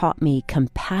have taught me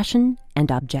compassion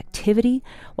and objectivity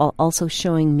while also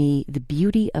showing me the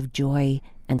beauty of joy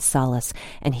and solace.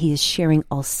 And he is sharing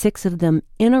all 6 of them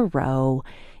in a row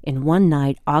in one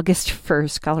night, August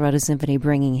 1st, Colorado Symphony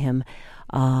bringing him.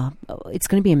 It's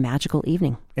going to be a magical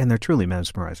evening. And they're truly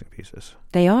mesmerizing pieces.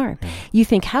 They are. Yeah. You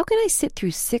think, how can I sit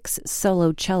through 6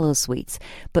 solo cello suites?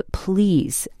 But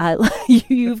please,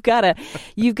 you've got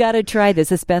to try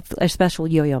this, a special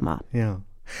Yo-Yo Ma. Yeah.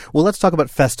 Well, let's talk about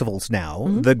festivals now.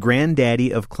 Mm-hmm. The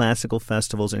granddaddy of classical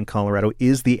festivals in Colorado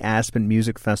is the Aspen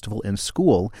Music Festival and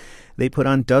School. They put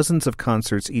on dozens of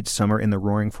concerts each summer in the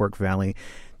Roaring Fork Valley.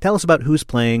 Tell us about who's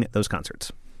playing those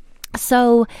concerts.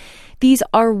 So these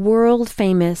are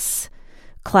world-famous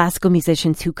classical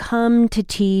musicians who come to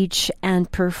teach and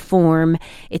perform.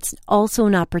 It's also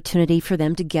an opportunity for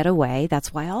them to get away.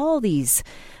 That's why all these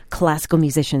classical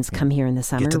musicians come here in the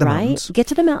summer, Get to the right? Mountains. Get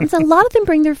to the mountains. A lot of them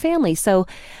bring their family. So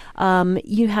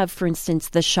you have, for instance,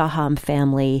 the Shaham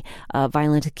family,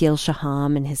 violinist Gil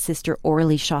Shaham and his sister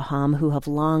Orly Shaham, who have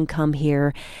long come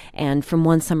here. And from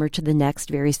one summer to the next,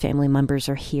 various family members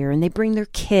are here. And they bring their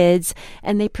kids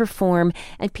and they perform.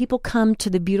 And people come to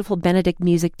the beautiful Benedict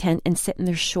Music Tent and sit in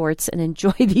their shorts and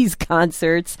enjoy these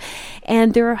concerts.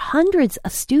 And there are hundreds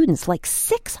of students, like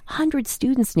 600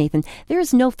 students, Nathan. There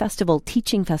is no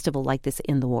teaching festival like this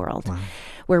in the world,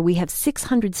 where we have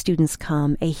 600 students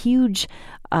come, a huge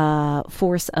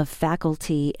force of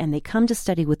faculty, and they come to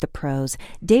study with the pros.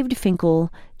 David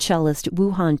Finkel, cellist,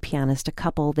 Wuhan pianist, a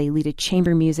couple. They lead a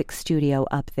chamber music studio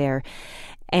up there.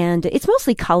 And it's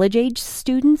mostly college-age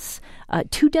students.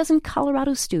 24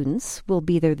 Colorado students will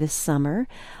be there this summer.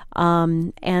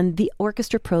 And the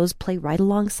orchestra pros play right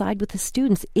alongside with the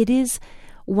students. It is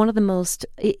one of the most,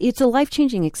 it's a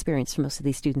life-changing experience for most of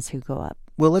these students who go up.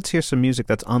 Well, let's hear some music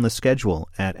that's on the schedule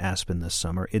at Aspen this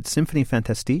summer. It's Symphonie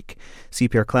Fantastique.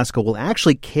 CPR Classical will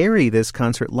actually carry this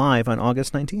concert live on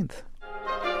August 19th.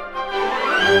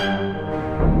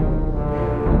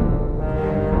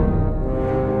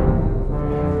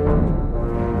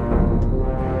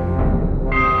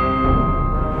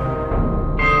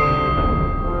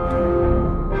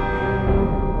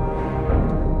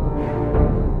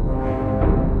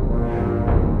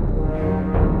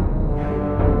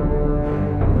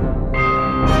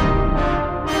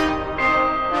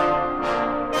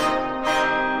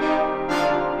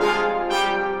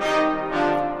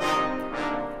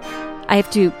 I have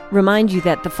to remind you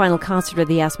that the final concert of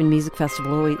the Aspen Music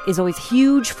Festival is always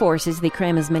huge forces. They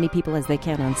cram as many people as they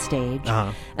can on stage.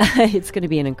 It's going to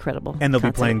be an incredible And they'll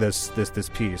concert. be playing this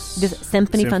piece. This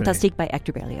Symphonie Fantastique by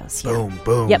Hector Berlioz. Yeah. Boom,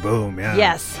 boom, Yep. boom. Yeah.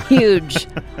 Yes, huge.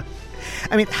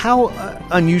 I mean, how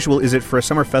unusual is it for a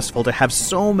summer festival to have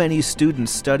so many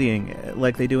students studying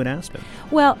like they do in Aspen?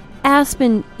 Well,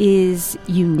 Aspen is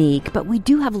unique, but we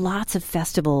do have lots of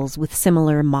festivals with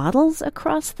similar models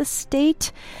across the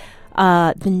state.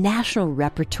 The National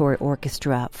Repertory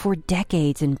Orchestra for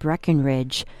decades in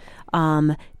Breckenridge,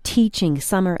 teaching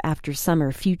summer after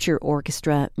summer future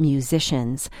orchestra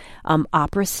musicians.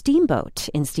 Opera Steamboat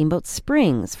in Steamboat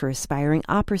Springs for aspiring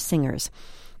opera singers.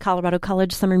 Colorado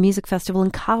College Summer Music Festival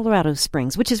in Colorado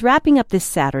Springs, which is wrapping up this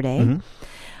Saturday.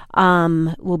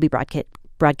 We'll be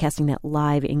broadcasting that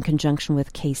live in conjunction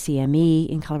with KCME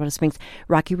in Colorado Springs,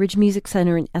 Rocky Ridge Music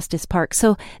Center in Estes Park.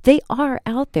 So they are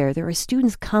out there. There are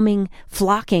students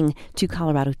flocking to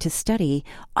Colorado to study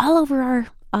all over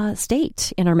our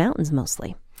state, in our mountains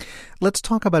mostly. Let's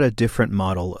talk about a different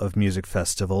model of music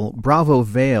festival. Bravo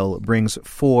Vail brings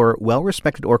 4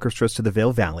 well-respected orchestras to the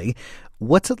Vail Valley.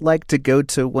 What's it like to go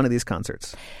to one of these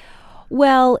concerts?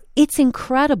 Well, it's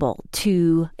incredible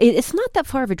it's not that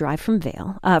far of a drive from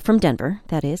Denver,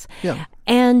 that is. Yeah.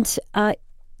 And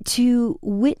to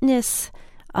witness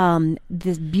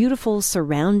the beautiful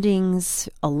surroundings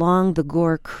along the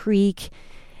Gore Creek,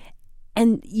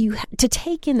 and to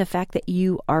take in the fact that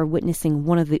you are witnessing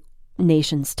one of the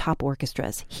nation's top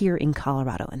orchestras here in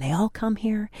Colorado, and they all come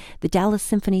here. The Dallas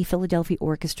Symphony, Philadelphia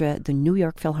Orchestra, the New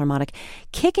York Philharmonic,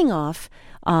 kicking off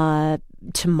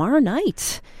tomorrow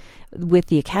night with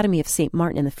the Academy of St.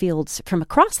 Martin in the Fields from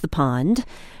across the pond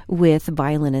with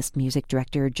violinist, music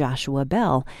director Joshua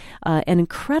Bell. An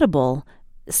incredible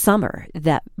summer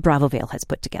that Bravo Vale has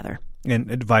put together.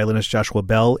 And violinist Joshua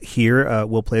Bell here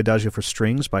will play Adagio for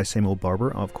Strings by Samuel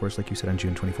Barber, of course, like you said, on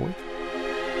June 24th.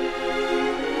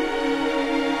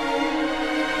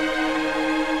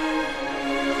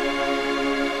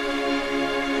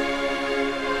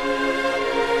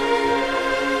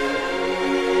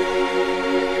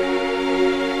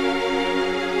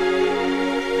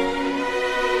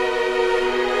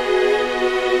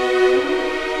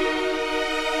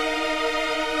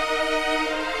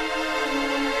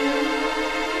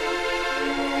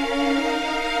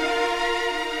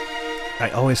 I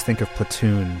always think of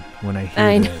Platoon when I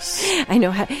hear this. I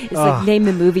know. It's like name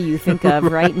the movie you think of,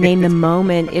 right? Name the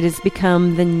moment. It has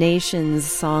become the nation's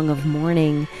song of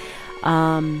mourning.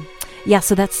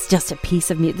 So that's just a piece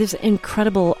of music. There's an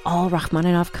incredible All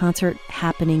Rachmaninoff concert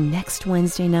happening next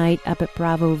Wednesday night up at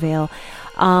Bravo Vale.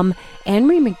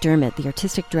 Anne-Marie McDermott, the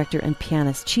artistic director and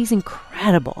pianist, she's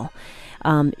incredible.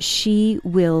 She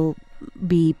will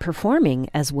be performing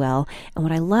as well. And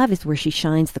what I love is where she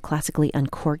shines the Classically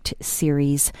Uncorked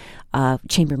series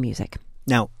chamber music.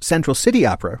 Now, Central City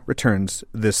Opera returns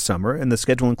this summer, and the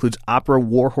schedule includes opera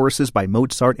War Horses by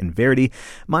Mozart and Verdi.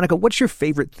 Monica, what's your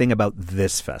favorite thing about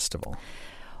this festival?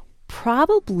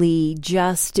 Probably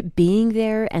just being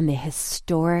there and the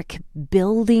historic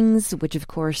buildings, which, of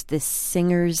course, the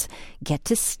singers get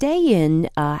to stay in,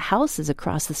 houses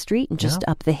across the street and just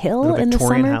up the hill in the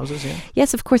Victorian summer. Houses, yeah.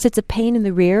 Yes, of course, it's a pain in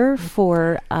the rear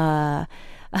for Pat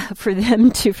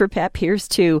Pierce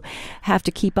to have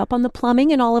to keep up on the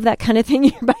plumbing and all of that kind of thing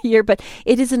year by year. But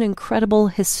it is an incredible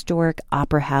historic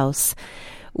opera house,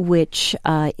 which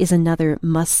is another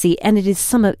must see, and it is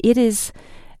some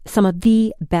of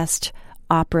the best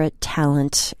opera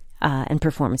talent and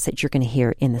performance that you're going to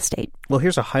hear in the state. Well,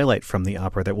 here's a highlight from the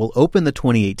opera that will open the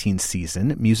 2018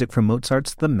 season, music from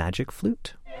Mozart's The Magic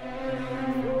Flute.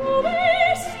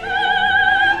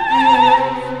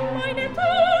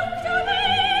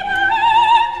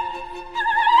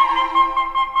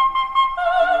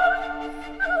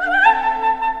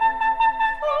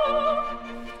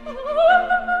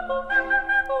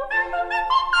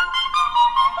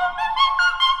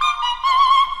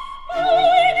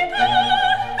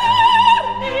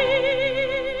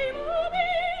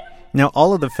 Now,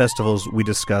 all of the festivals we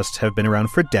discussed have been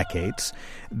around for decades.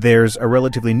 There's a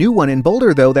relatively new one in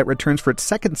Boulder, though, that returns for its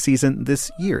second season this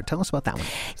year. Tell us about that one.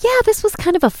 Yeah, this was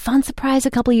kind of a fun surprise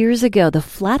a couple years ago. The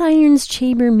Flatirons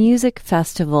Chamber Music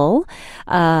Festival.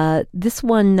 This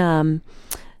one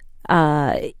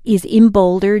is in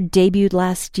Boulder, debuted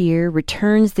last year,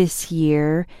 returns this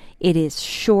year. It is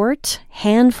short,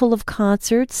 handful of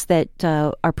concerts that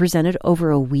are presented over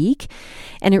a week.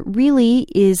 And it really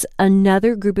is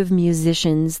another group of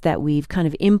musicians that we've kind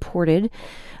of imported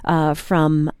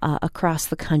from across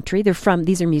the country.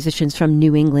 These are musicians from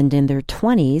New England in their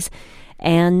 20s.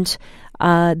 And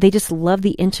they just love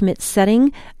the intimate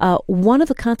setting. One of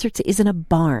the concerts is in a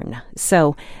barn.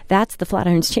 So that's the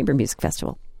Flatirons Chamber Music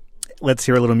Festival. Let's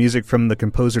hear a little music from the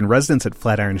composer in residence at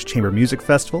Flatirons Chamber Music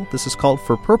Festival. This is called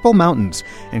For Purple Mountains,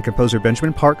 and composer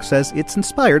Benjamin Park says it's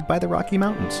inspired by the Rocky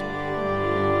Mountains.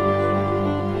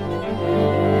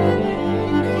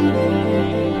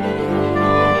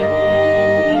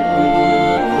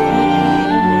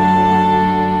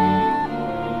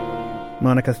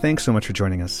 Monica, thanks so much for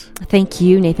joining us. Thank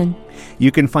you, Nathan.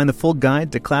 You can find the full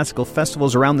guide to classical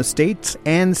festivals around the states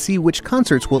and see which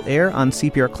concerts will air on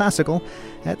CPR Classical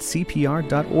at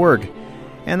cpr.org.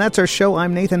 And that's our show.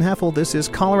 I'm Nathan Heffel. This is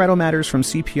Colorado Matters from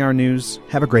CPR News.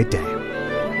 Have a great day.